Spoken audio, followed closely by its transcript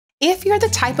If you're the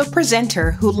type of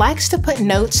presenter who likes to put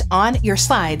notes on your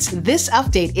slides, this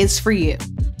update is for you.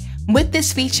 With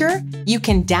this feature, you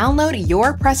can download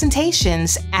your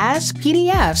presentations as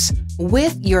PDFs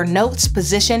with your notes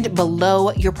positioned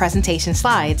below your presentation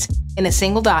slides in a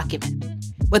single document.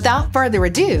 Without further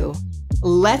ado,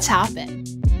 let's hop in.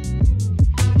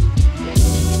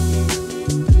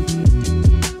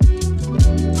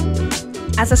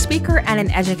 As a speaker and an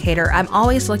educator, I'm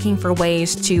always looking for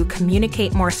ways to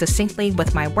communicate more succinctly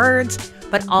with my words,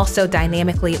 but also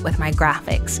dynamically with my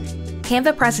graphics.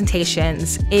 Canva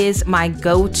Presentations is my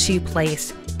go-to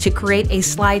place to create a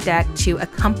slide deck to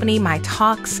accompany my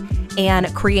talks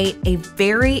and create a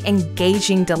very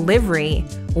engaging delivery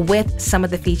with some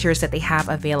of the features that they have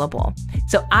available.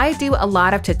 So I do a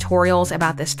lot of tutorials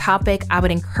about this topic. I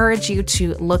would encourage you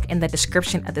to look in the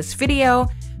description of this video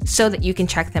so that you can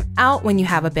check them out when you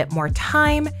have a bit more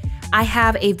time. I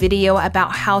have a video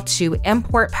about how to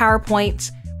import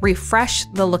PowerPoints, refresh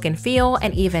the look and feel,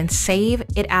 and even save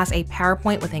it as a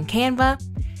PowerPoint within Canva,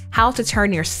 how to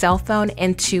turn your cell phone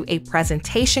into a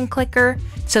presentation clicker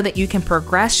so that you can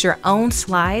progress your own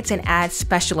slides and add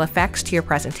special effects to your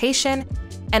presentation,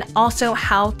 and also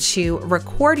how to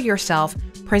record yourself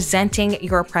presenting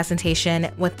your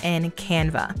presentation within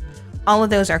Canva. All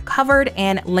of those are covered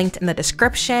and linked in the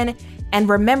description. And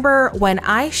remember, when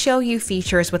I show you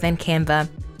features within Canva,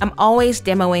 I'm always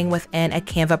demoing within a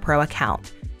Canva Pro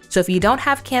account. So if you don't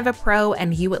have Canva Pro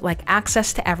and you would like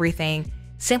access to everything,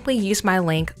 simply use my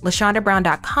link,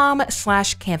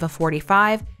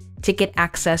 lashondabrown.com/Canva45 to get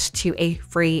access to a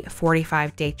free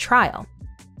 45-day trial.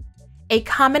 A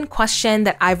common question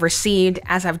that I've received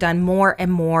as I've done more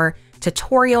and more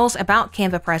tutorials about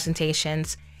Canva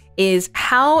presentations is,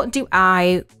 how do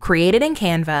I create it in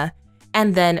Canva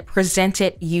and then present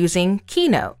it using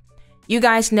Keynote? You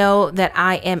guys know that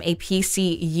I am a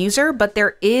PC user, but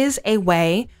there is a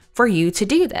way for you to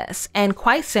do this. And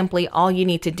quite simply, all you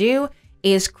need to do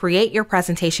is create your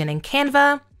presentation in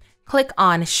Canva, click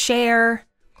on Share,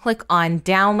 click on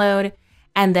Download,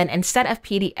 and then instead of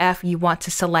PDF, you want to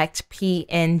select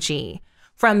PNG.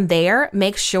 From there,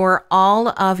 make sure all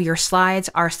of your slides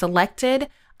are selected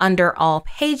under all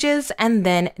pages, and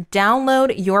then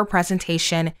download your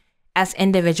presentation as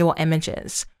individual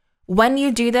images. When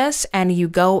you do this and you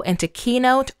go into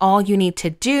Keynote, all you need to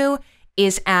do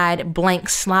is add blank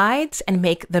slides and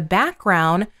make the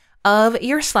background of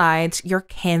your slides your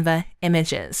Canva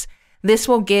images. This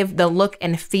will give the look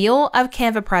and feel of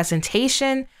Canva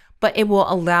presentation, but it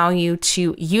will allow you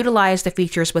to utilize the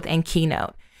features within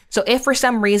Keynote. So if for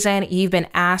some reason you've been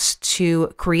asked to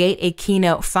create a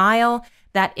Keynote file,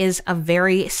 that is a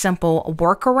very simple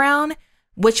workaround,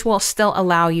 which will still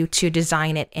allow you to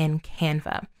design it in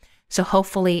Canva. So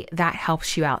hopefully that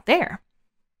helps you out there.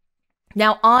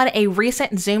 Now, on a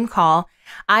recent Zoom call,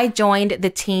 I joined the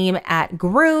team at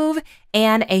Groove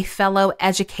and a fellow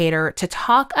educator to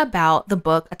talk about the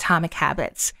book Atomic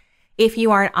Habits. If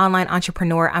you are an online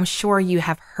entrepreneur, I'm sure you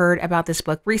have heard about this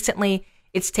book recently.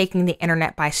 It's taking the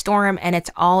internet by storm, and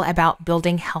it's all about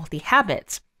building healthy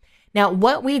habits. Now,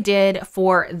 what we did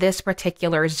for this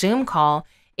particular Zoom call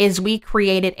is we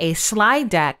created a slide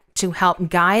deck to help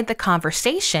guide the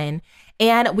conversation,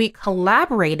 and we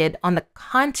collaborated on the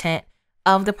content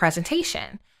of the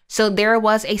presentation. So there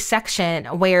was a section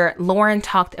where Lauren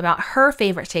talked about her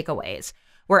favorite takeaways,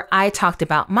 where I talked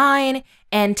about mine,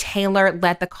 and Taylor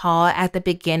led the call at the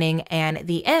beginning and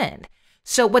the end.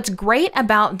 So what's great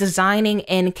about designing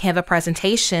in Canva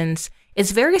presentations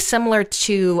is very similar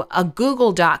to a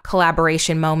Google Doc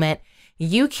collaboration moment.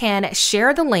 You can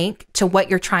share the link to what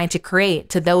you're trying to create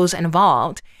to those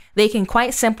involved. They can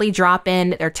quite simply drop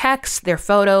in their text, their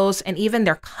photos, and even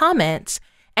their comments.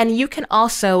 And you can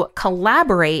also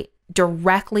collaborate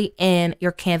directly in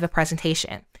your Canva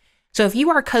presentation. So if you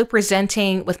are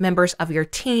co-presenting with members of your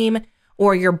team,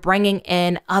 or you're bringing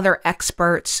in other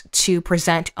experts to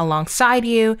present alongside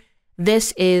you,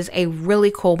 this is a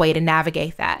really cool way to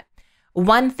navigate that.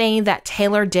 One thing that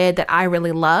Taylor did that I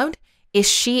really loved is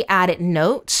she added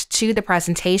notes to the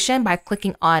presentation by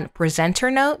clicking on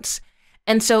presenter notes.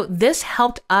 And so this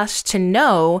helped us to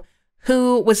know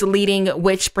who was leading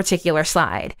which particular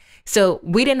slide. So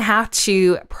we didn't have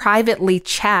to privately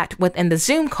chat within the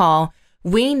Zoom call.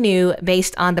 We knew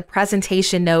based on the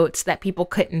presentation notes that people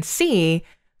couldn't see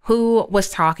who was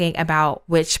talking about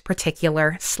which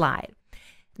particular slide.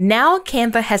 Now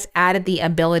Canva has added the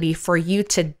ability for you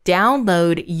to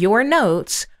download your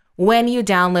notes when you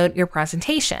download your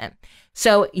presentation.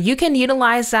 So you can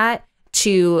utilize that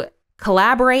to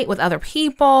collaborate with other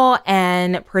people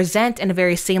and present in a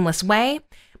very seamless way.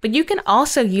 But you can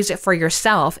also use it for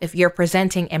yourself if you're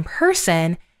presenting in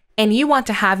person and you want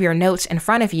to have your notes in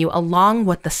front of you along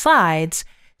with the slides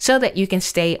so that you can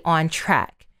stay on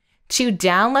track. To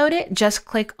download it, just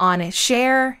click on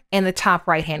Share in the top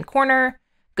right-hand corner,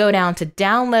 go down to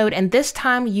Download, and this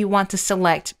time you want to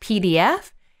select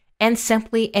PDF and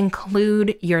simply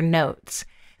include your notes.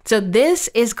 So this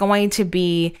is going to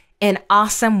be an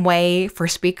awesome way for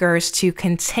speakers to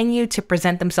continue to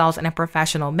present themselves in a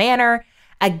professional manner.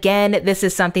 Again, this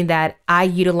is something that I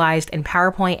utilized in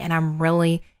PowerPoint, and I'm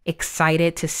really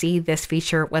excited to see this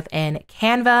feature within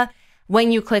Canva.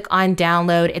 When you click on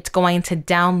download, it's going to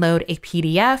download a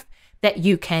PDF that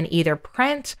you can either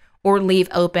print or leave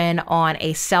open on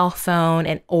a cell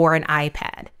phone or an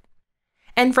iPad.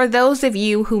 And for those of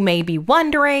you who may be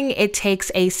wondering, it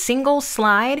takes a single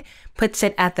slide, puts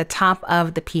it at the top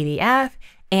of the PDF,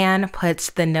 and puts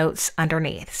the notes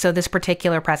underneath. So this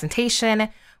particular presentation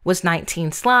was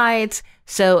 19 slides,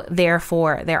 so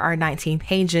therefore there are 19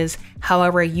 pages.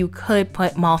 However, you could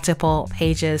put multiple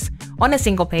pages on a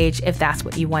single page if that's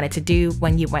what you wanted to do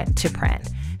when you went to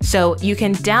print. So you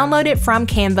can download it from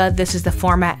Canva. This is the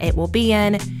format it will be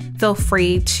in. Feel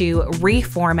free to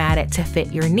reformat it to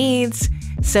fit your needs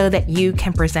so that you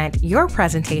can present your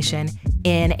presentation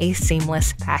in a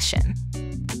seamless fashion.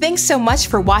 Thanks so much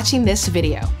for watching this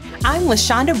video. I'm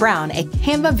LaShonda Brown, a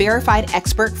Canva verified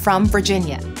expert from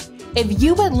Virginia. If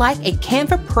you would like a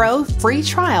Canva Pro free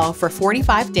trial for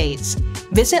 45 days,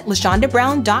 visit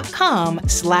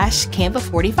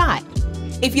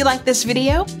lashondabrown.com/Canva45. If you like this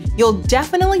video, you'll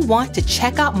definitely want to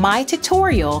check out my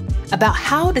tutorial about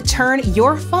how to turn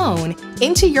your phone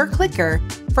into your clicker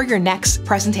for your next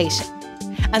presentation.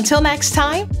 Until next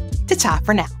time, ta-ta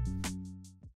for now.